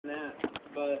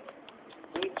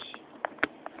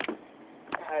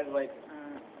like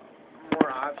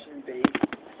more option based,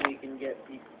 so you can get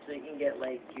people, so you can get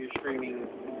like your streaming,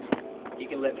 you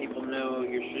can let people know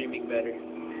you're streaming better.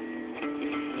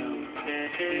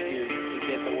 Easier to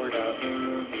get the word out.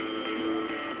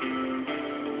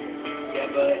 Yeah,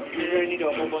 but you're gonna need a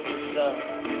whole bunch of stuff.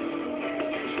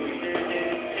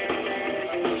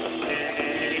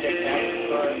 You need a capture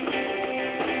card.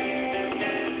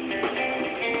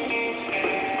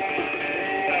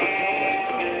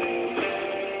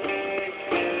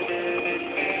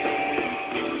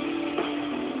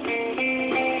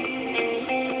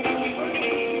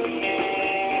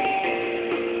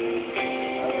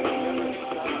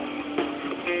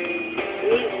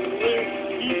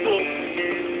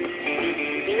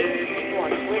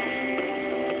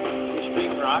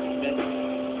 Rocksmith, and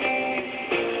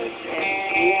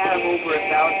we have over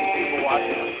 1,000 people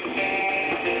watching us.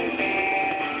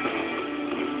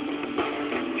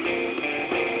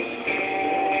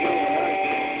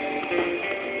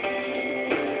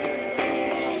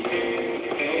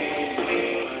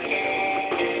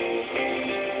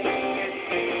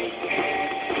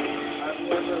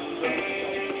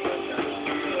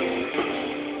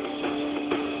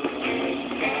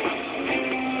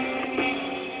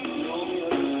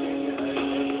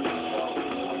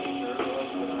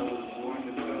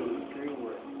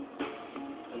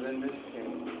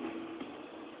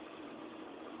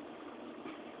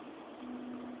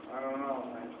 I don't know,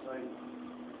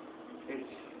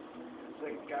 it's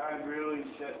like God really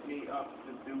set me up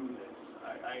to do this. I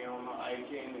don't know, I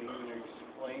can't even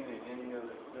explain it any other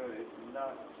way. It's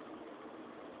nuts.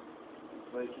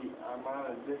 It's like I'm on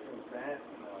a different path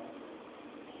now.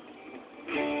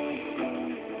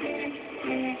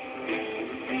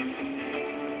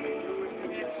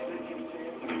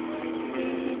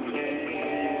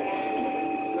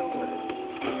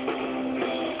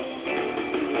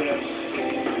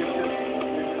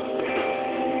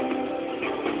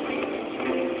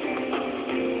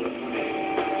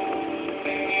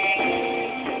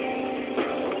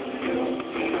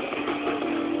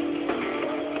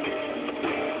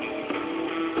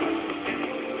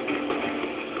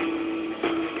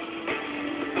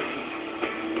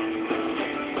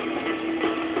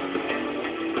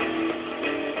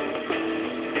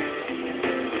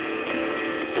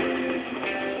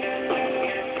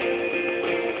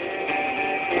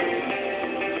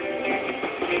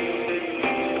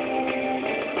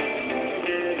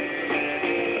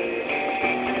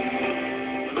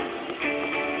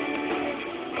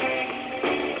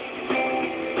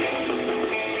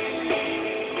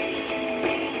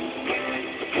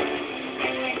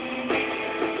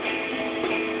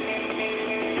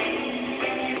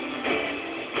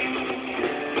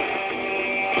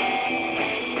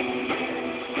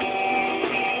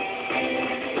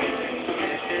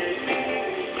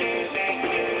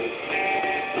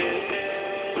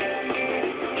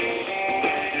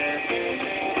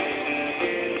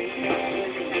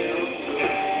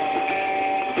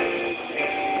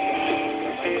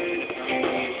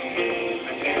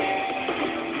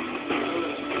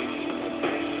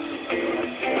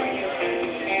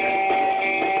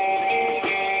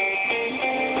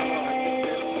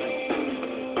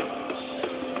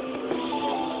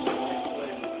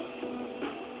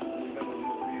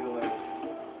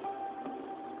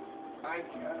 I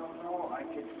don't know, I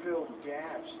can fill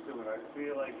gaps to it. I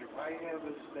feel like if I have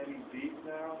a steady beat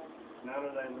now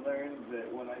that I've learned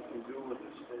that what I can do with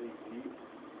a steady beat,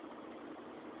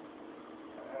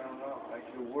 I don't know, I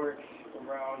can work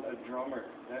around a drummer.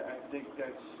 I think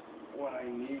that's what I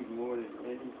need more than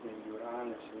anything, dude,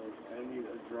 honestly. I need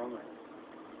a drummer.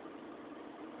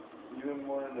 Even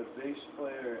more than a bass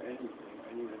player or anything,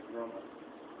 I need a drummer.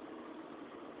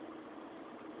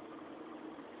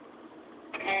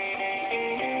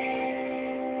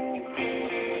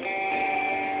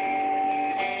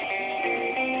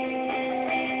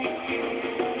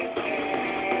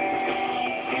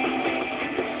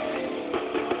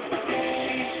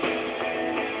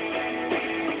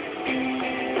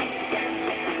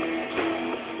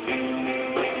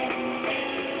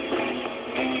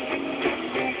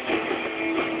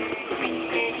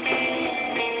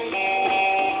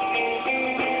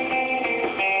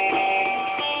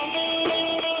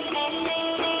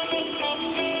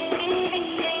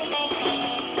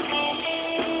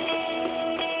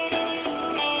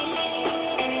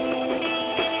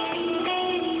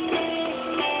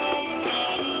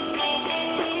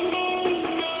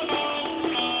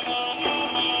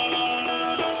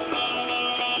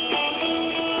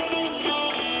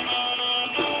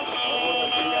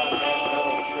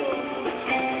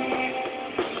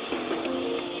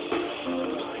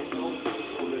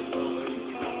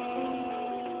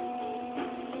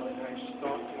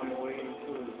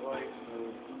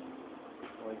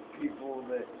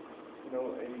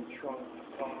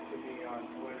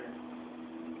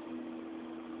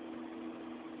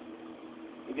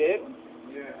 You did?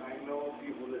 Yeah, I know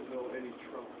people that know Eddie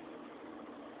Trump.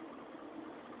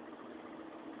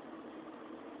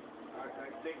 I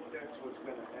think that's what's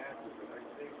gonna happen, but I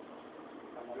think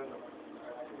I feel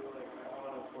like I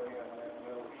wanna play on that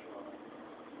metal show.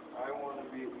 I wanna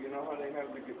be, you know how they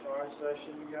have the guitar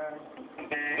session guy?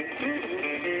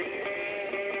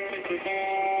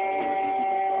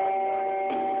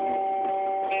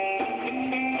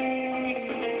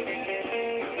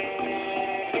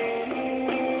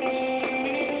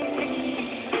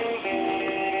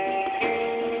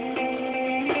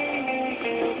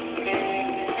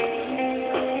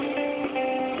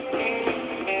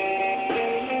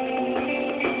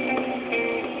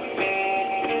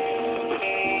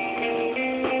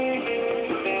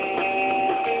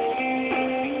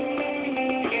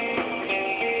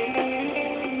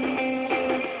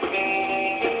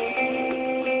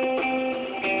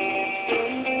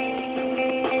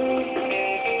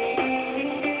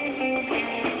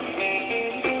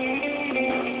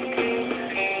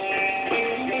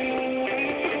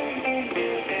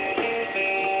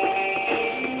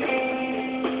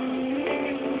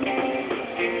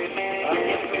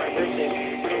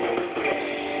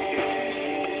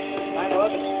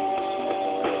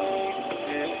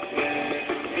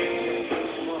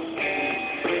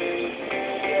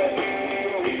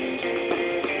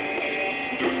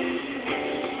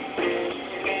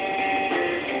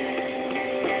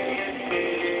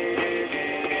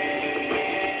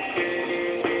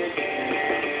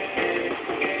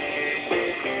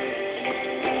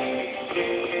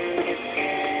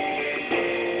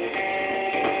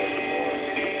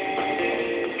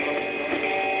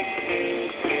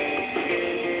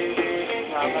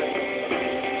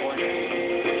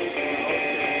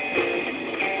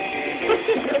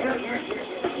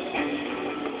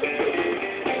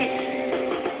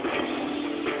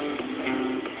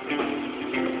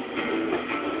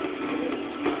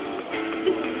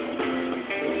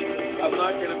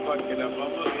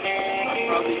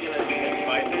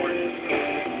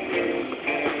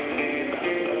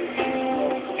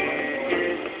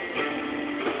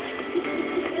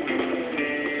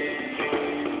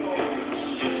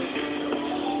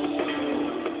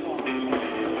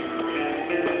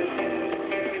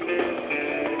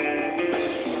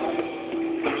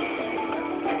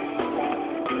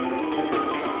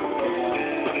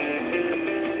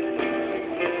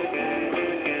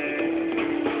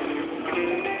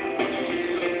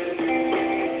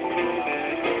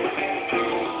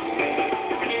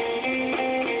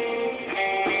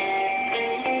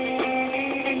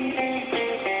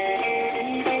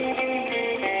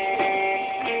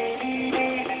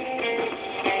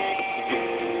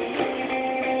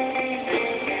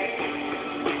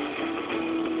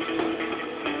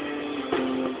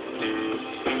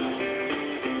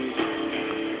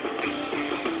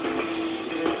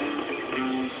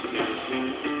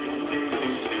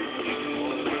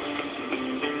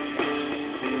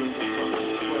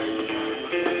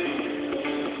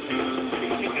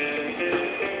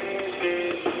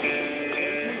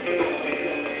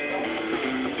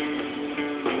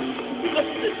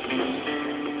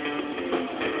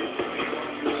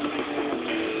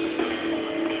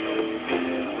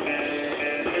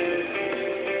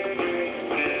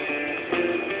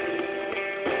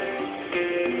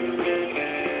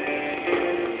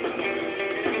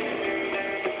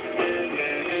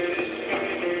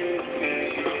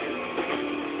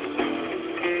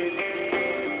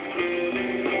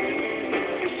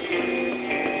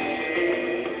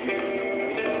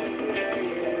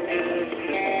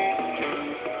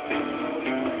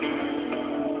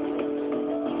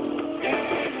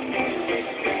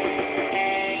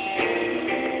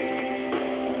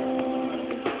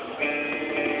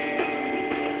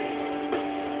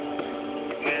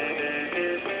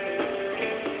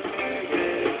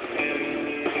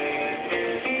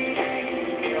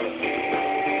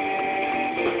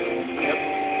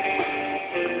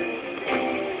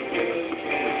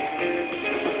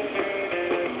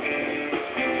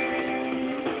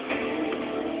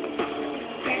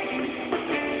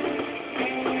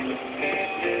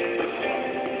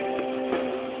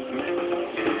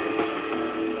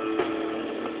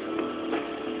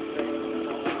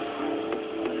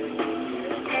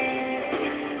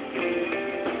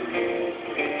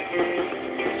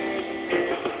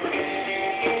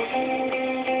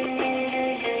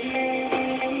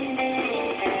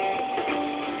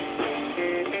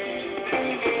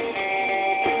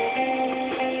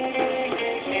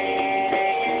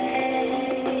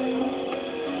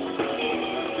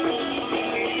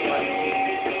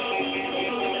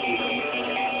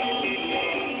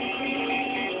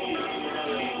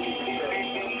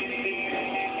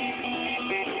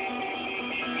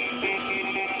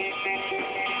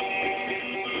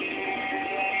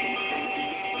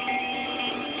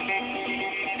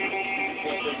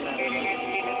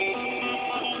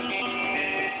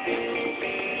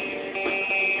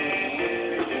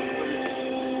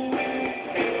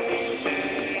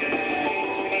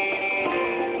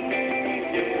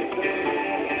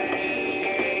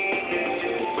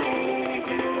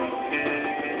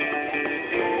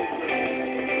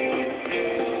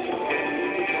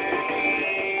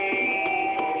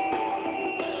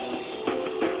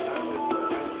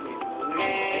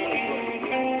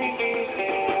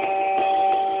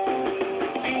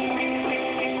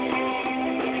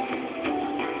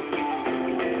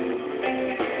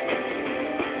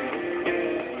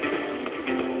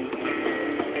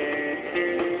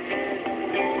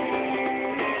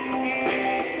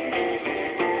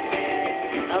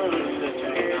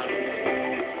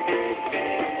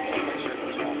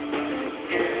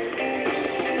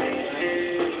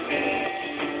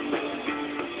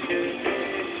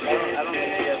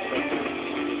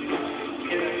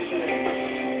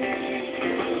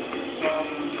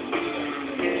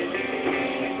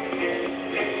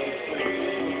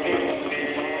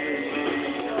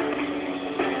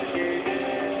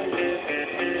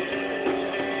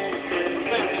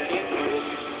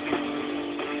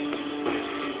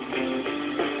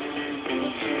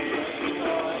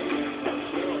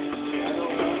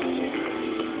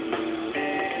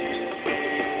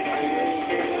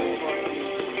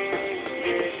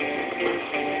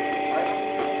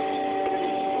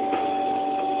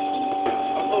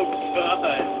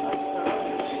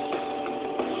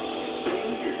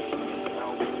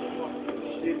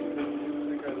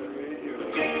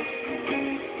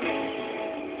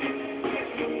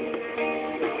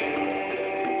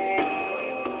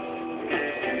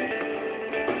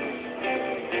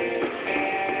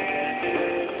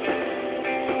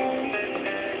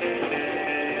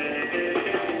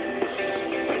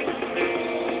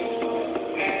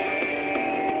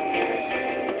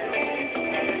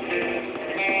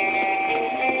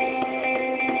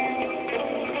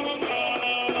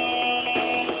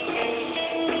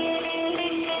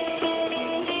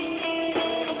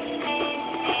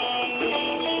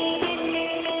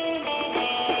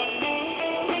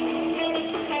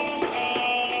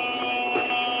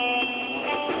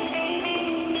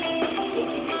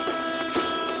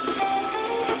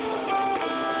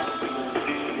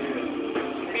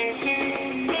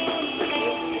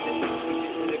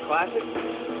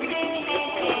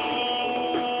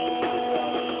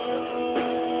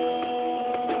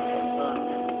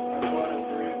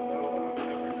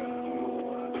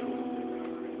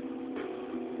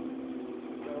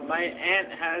 My aunt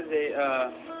has a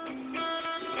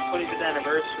 25th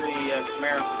anniversary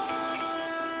Camaro.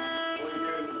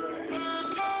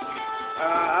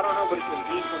 I don't know, but it's an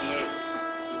E28.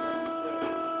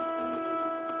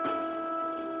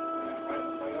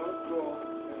 My uncle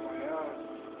and my aunt,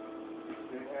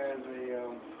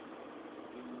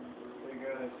 they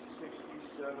got a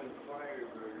 67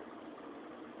 Firebird.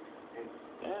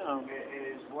 Damn. And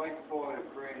his wife bought it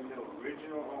brand new,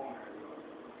 original owner.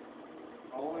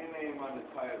 Only name on the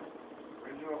title.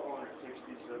 Original owner,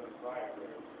 67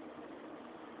 Firebird.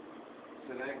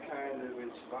 So that kind of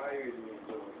inspired me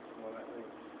though. When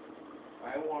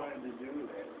I wanted to do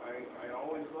that. I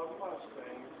always loved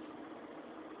Mustangs.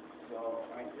 So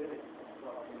I did it. I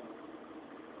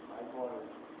bought it.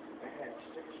 I had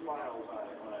 6 miles on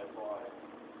it when I bought it.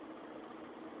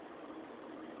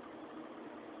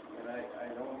 And I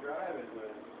don't drive it, but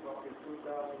it's fucking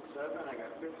 2007. I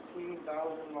got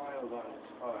 15,000 miles on this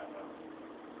car now.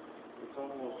 It's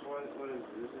almost, what is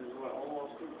this? This is what,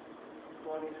 almost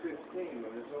 2015,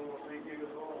 but it's almost 8 years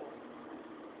old.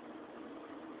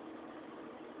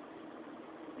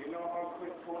 You know how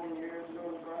quick 20 years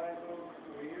goes by, though?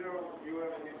 I mean, you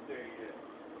haven't hit there yet.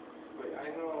 But I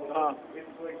know,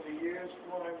 it's like the years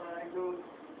fly by, dude.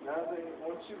 Now that,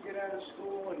 once you get out of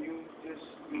school and you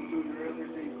do your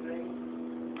everyday thing,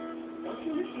 once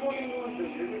you hit 21, dude,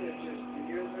 you're gonna just, the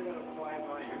years are gonna fly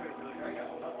by. You're gonna be like, I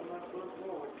got nothing left to look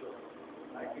forward to.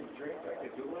 I can drink, I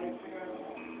can do anything I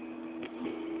want.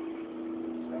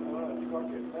 I'm not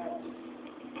fucking nuts.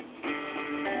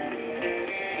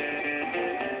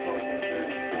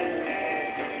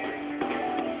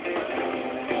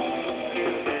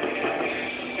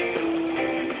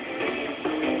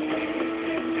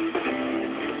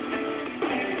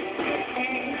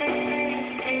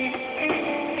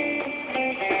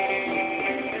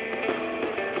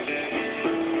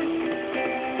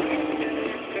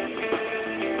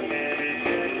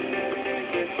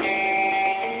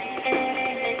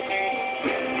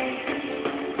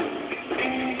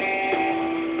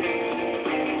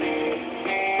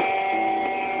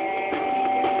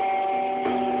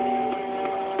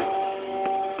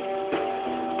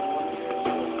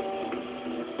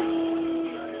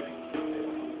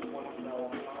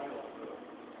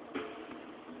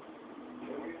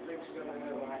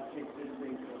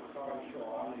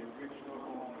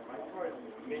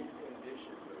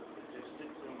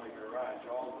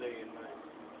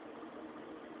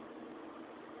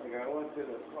 Like I went to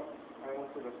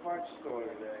the parts store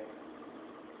today,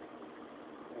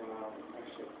 and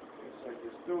it's like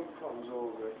this dude comes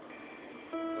over, and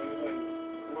he's like,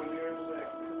 what year is that?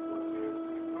 What year is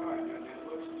the car? And it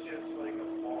looks just like a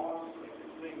boss, like the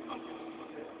thing is just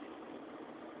sick.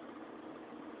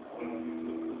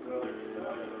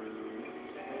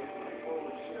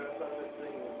 Holy shit, I thought this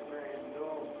thing was brand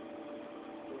new.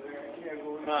 I can't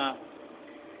believe it.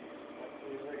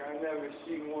 He's like, I've never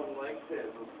seen one like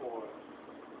that before.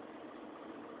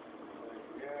 Like,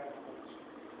 yeah, this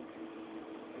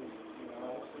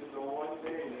is the one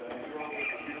day that I drove it.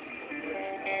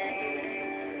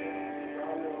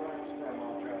 Probably the last time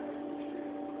I'll drive it this year.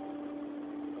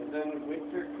 And then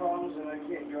winter comes and I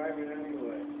can't drive it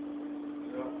anyway.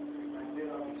 So,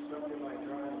 I'll be stuck in my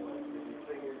driveway. And the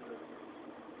thing is that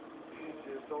you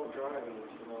just don't drive in the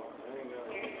snow. I ain't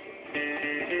gonna.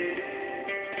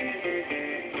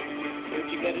 What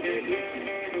you gotta do?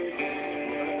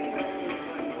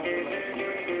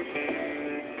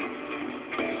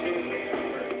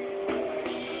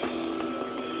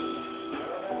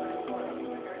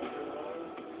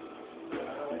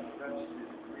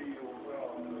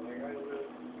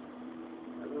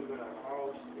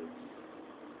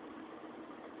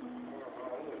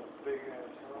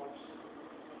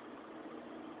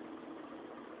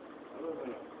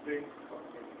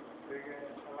 Big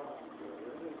ass house.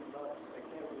 This is nuts. I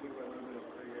can't believe I live in a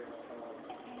big ass house.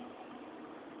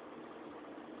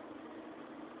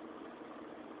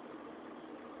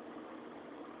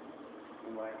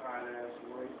 And my hot ass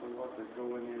wife would love to go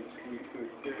in there and sleep good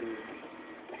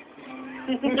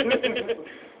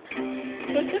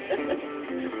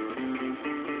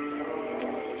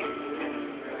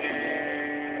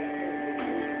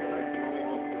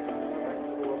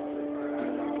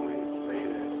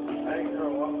I didn't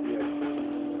grow up yet.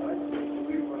 I can't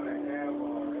believe what I have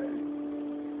already.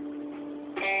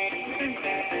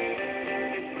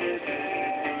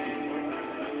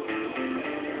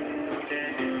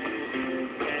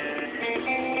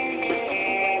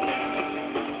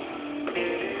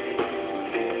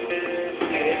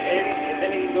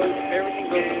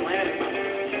 goes to plan,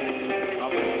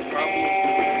 I'll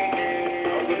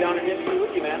go down and hit you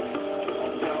with you, man.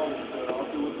 I'll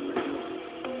do it for you.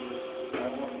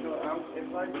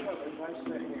 If I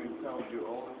sit here and tell you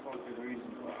all the fucking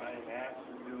reasons why I have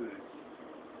to do this,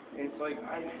 it's like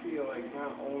I feel like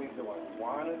not only do I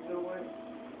want to do it,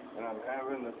 and I'm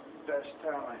having the best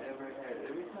time I ever had.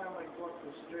 Every time I talk to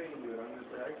a stranger, I'm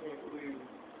just like, I can't believe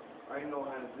I know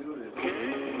how to do this.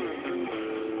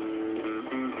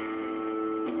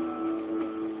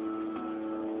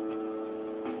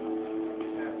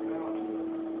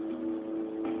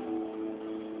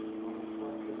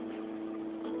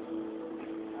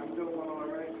 I'm doing all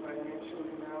right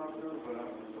financially now, dude, but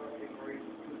I'm fucking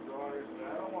raising 2 daughters, and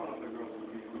I don't want them to grow up to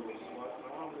be real sluts. I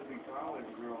want them to be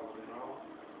college girls, you know?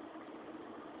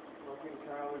 Fucking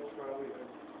college probably.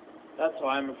 That's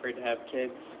why I'm afraid to have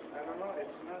kids. I don't know,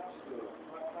 it's nuts, dude.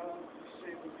 How does the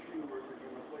safety tree worker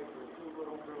gonna play for 2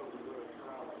 little girls to go to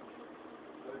college?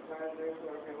 By the time they're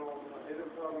fucking old, it'll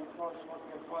probably cost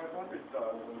fucking $500,000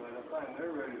 by the time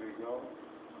they're ready to go.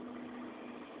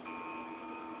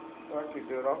 Fuck it,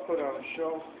 dude. I'll put on a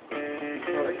show.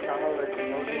 Go to college and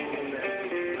no game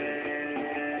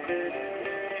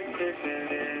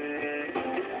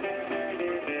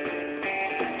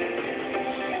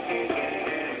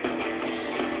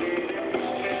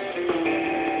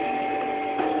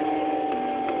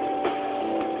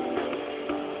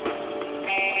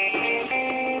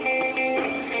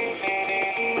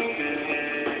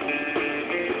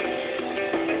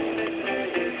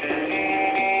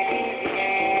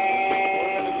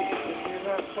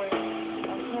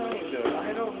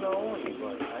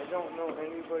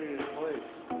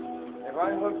If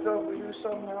I hooked up with you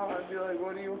somehow, I'd be like,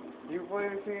 what do you play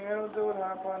the piano, dude?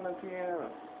 Hop on the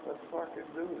piano. Let's fucking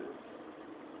do this.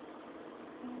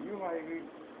 You might be,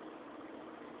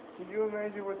 can you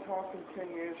imagine we're talking 10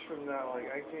 years from now,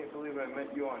 like, I can't believe I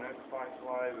met you on Xbox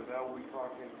Live, and now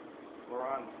we're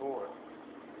on tour.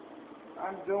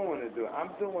 I'm doing it, dude.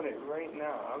 I'm doing it right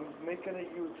now. I'm making a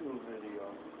YouTube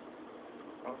video.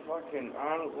 I'm fucking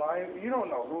on live. You don't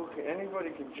know anybody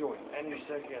can join any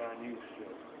second on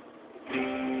YouTube.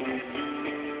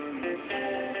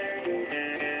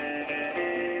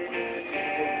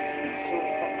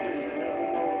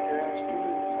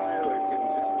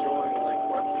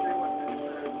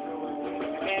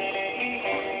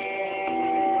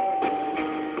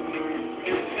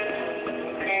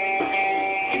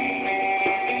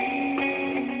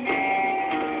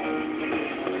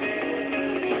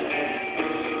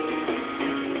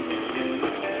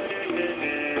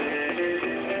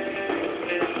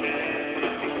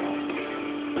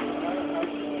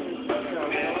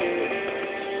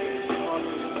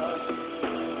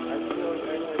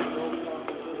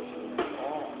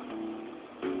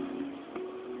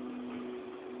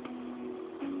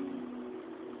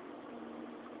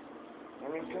 I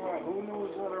mean, come on, who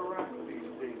knows how to rock these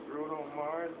days? Bruno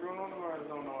Mars don't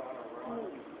know how to rock.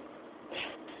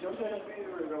 Justin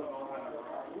Bieber don't know how to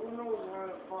rock. Who knows how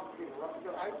to fucking rock?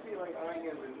 I feel like I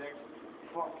am the next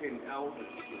fucking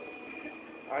Elvis.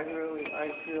 I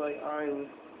feel like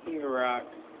You rock.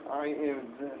 I am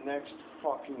the next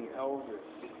fucking Elvis.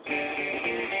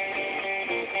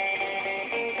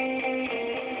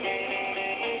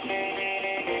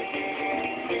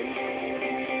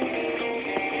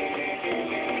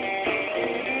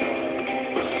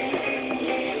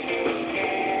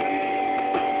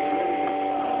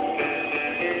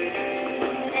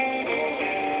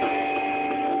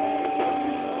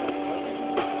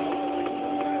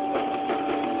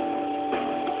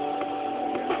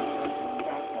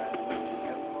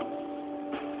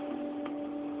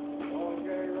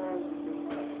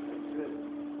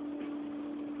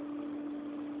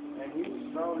 And he's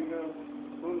probably gonna,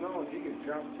 who knows, he could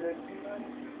drop dead tonight.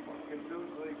 Fucking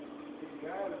dude's like, he's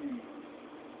gotta be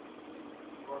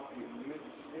fucking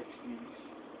mid-60s.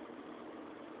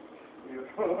 You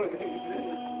know, he's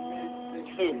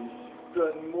mid-60s.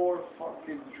 Done more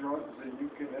fucking drugs than you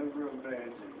can ever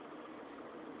imagine.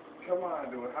 Come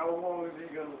on, dude, how long is he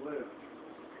gonna live?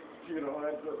 You know,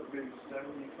 that's maybe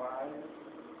 75?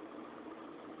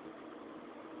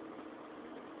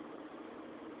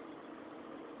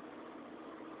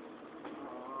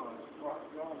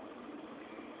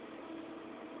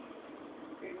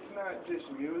 It's not just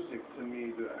music to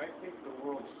me, dude. I think the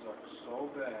world sucks so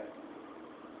bad.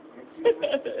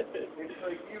 It's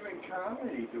like even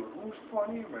comedy, dude. Who's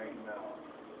funny right now?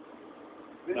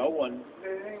 No one.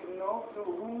 There ain't dude.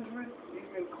 Who's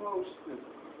even close to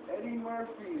Eddie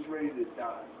Murphy's ready to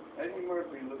die. Eddie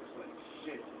Murphy looks like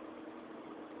shit.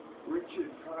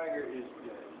 Richard Pryor is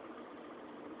dead.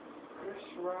 Chris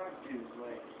Rock is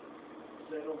like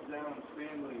settled down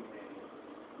family man.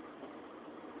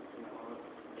 You know,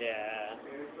 Yeah.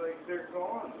 it's like they're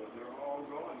gone. They're all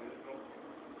gone. There's no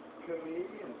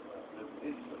comedians left.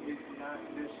 It's not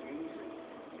just music.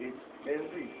 It's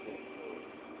everything.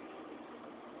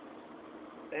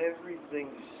 Everything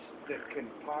that can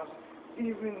possibly,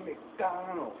 even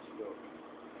McDonald's, though.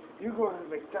 You go to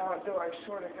McDonald's, though, I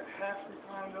swear to God, half the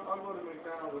time, though, I'll go to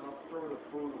McDonald's and I'll throw the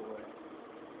food away.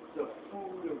 The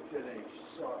food of today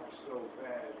sucks so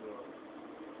bad, though.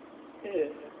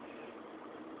 Yeah.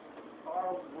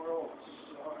 Our world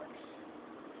sucks.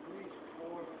 These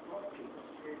poor fucking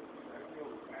kids, I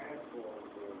feel bad for them,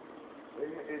 dude.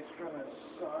 It's gonna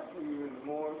suck even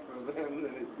more for them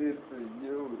than it did for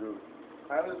you, dude.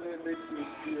 How does that make you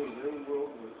feel? Their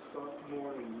world will suck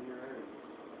more than yours.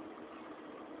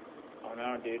 Oh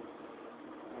no, dude.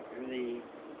 Really.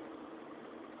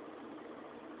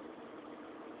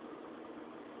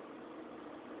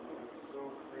 It's so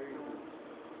crazy.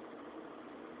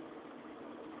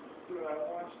 Dude, I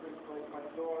watched it, like, my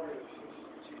daughter,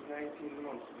 she's 19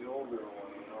 months, the older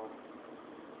one, you know.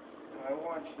 And I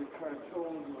watched the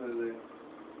cartoons with it.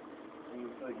 And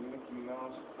it's like Mickey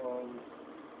Mouse Club.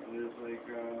 And there's like,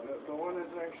 the one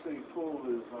that's actually cool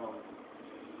is,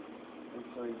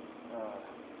 it's like,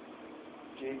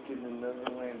 Jake and the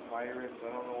Neverland Pirates.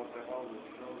 I don't know what the hell the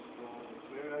show's called.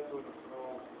 Maybe that's what it's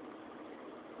called.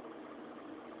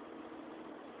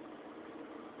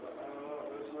 But I don't know,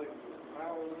 it was like, I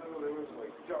don't know, there was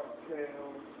like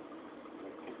DuckTales.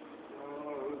 I don't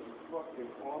know, it was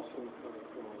fucking awesome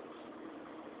cartoons.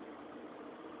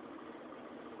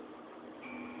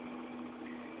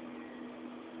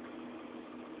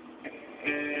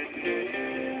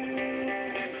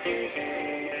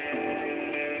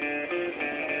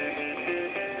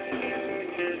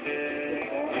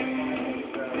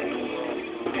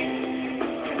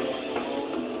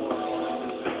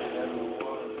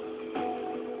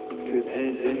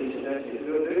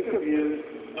 There could be a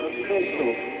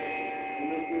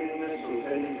nuclear missile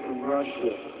heading from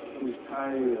Russia who's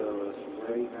tired of us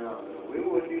right now. We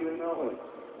wouldn't even know it.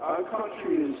 Our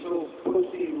country is so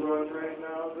pussy run right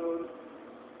now, dude.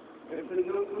 If the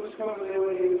nuke was coming, they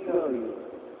wouldn't even tell you.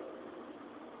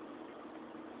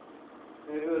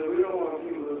 And we don't want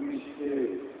people to be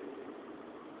scared.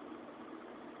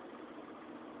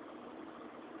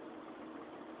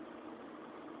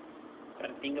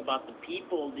 Gotta think about the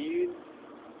people, dude.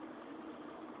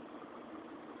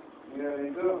 Yeah,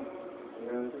 you do. You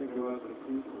gotta think about the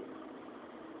people.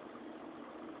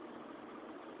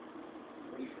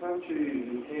 This country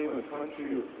became a country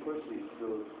of pussies, so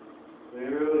they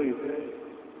really did.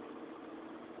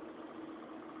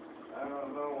 I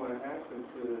don't know what happened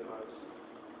to us.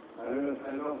 I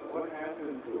don't know what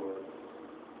happened to us.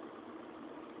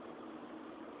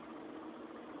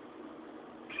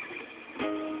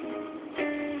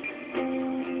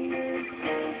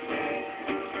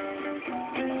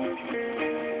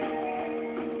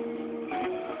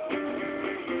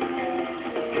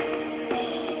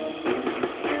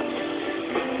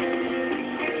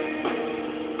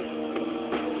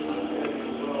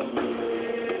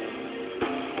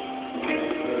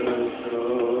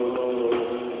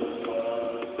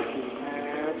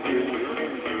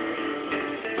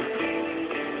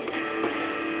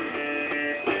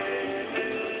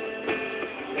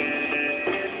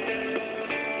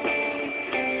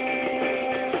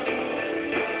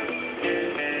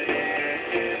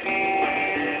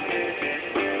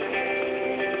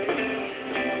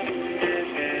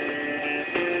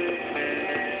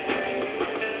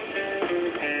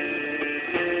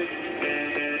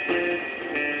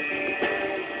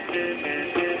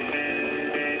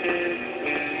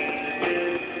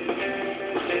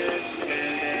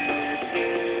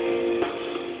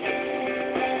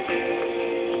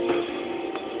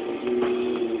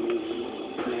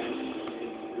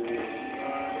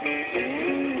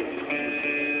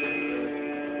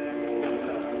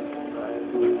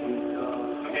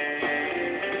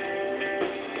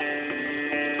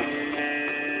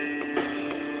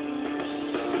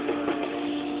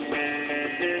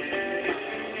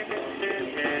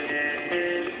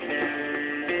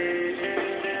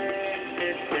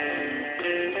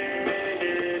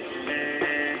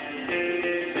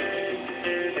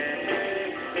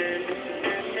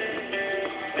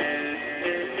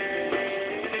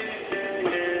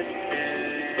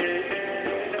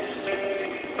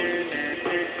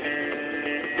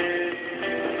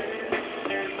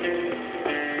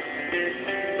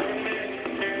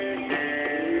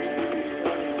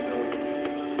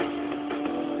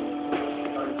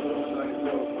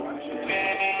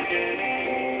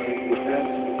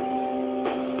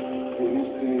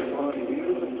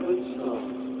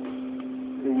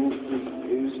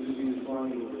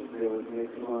 funny that they would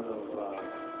make fun of, like,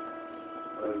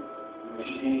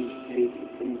 machines taking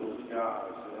people's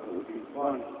jobs, and it would be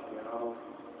funny, you know?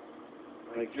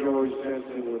 Like George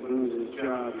Jetson would lose his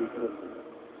job because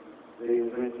they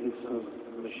invented some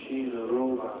machine or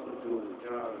robot to do his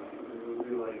job. It would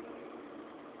be like,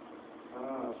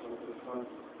 something fun.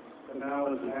 But now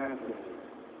it's happening.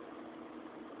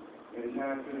 It's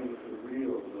happening for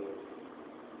real.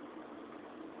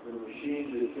 The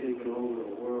machines are taking over the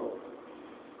world.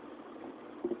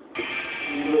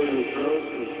 You go to the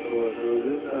grocery store, though,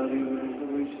 there's not even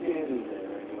somebody standing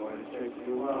there anymore to check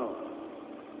you out.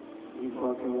 You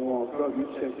fucking walk up, you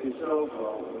check yourself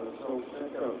out with a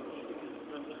self-checkout machine.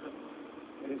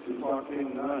 It's fucking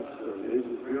nuts, though.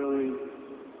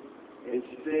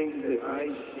 It's things that I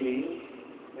see,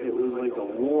 it was like a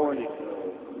warning,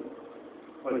 though.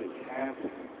 But it's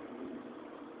happening.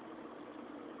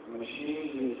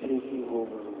 Machines are taking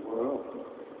over the world.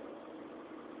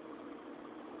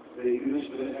 They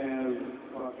used to have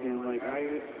fucking, like,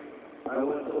 I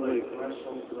went to, like,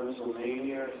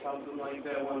 WrestleMania or something like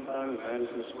that one time in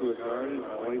Madison Square Garden.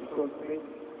 My wife took me,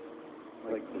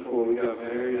 like, before we got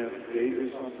married on a date or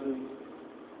something.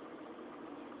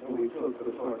 And we took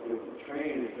the fucking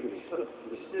train into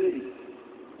the city.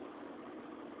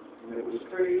 And it was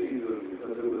crazy, though,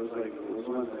 because it was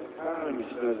when the economy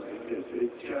started to it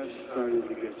just started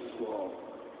to get slow.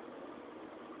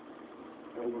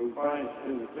 And we're buying,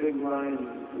 there's a big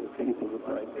line for people to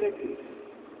buy tickets.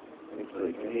 And it's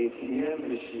like an ATM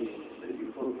machine that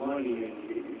you put money in to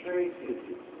get your train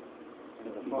ticket.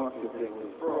 And the fucking thing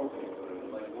was broken,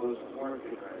 but it wasn't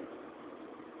working right.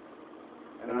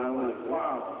 And I went,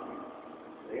 wow,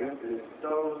 they got this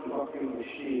dumb fucking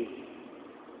machine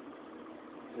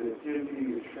to give you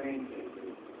your train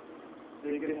ticket.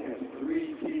 They could have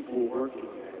 3 people working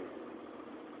there.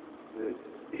 That,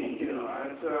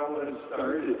 that's how it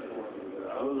started for me.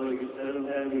 I was like, instead of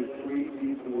having 3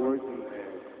 people working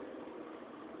there,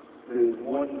 there's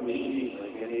one machine,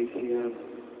 like an ATM.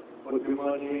 Put your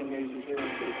money in, here's your train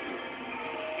ticket.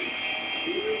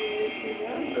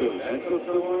 That's what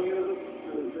they want you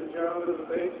to the job of the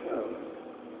bank house.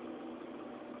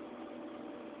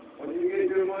 When you get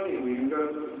your money, you go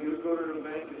to the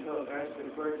bank and ask the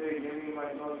clerk, hey, give me my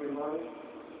fucking money.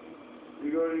 You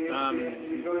go to the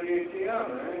ATM, you go to the ATM,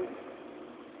 right?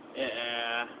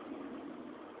 Yeah.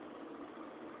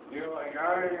 You're like,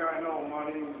 I ain't got no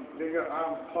money, nigga,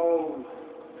 I'm poor.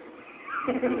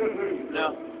 No.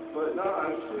 But no,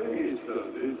 I'm serious though.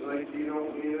 It's like you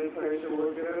don't need a person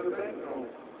working at a bank home.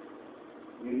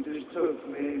 You just took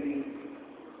maybe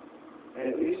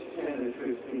at least 10 or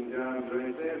 15 jobs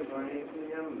right there for an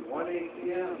ATM. One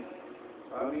ATM.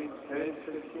 Probably 10,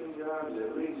 15 jobs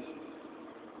at least.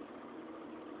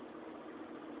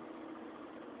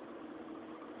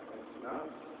 That's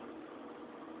nuts.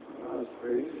 That's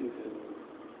crazy.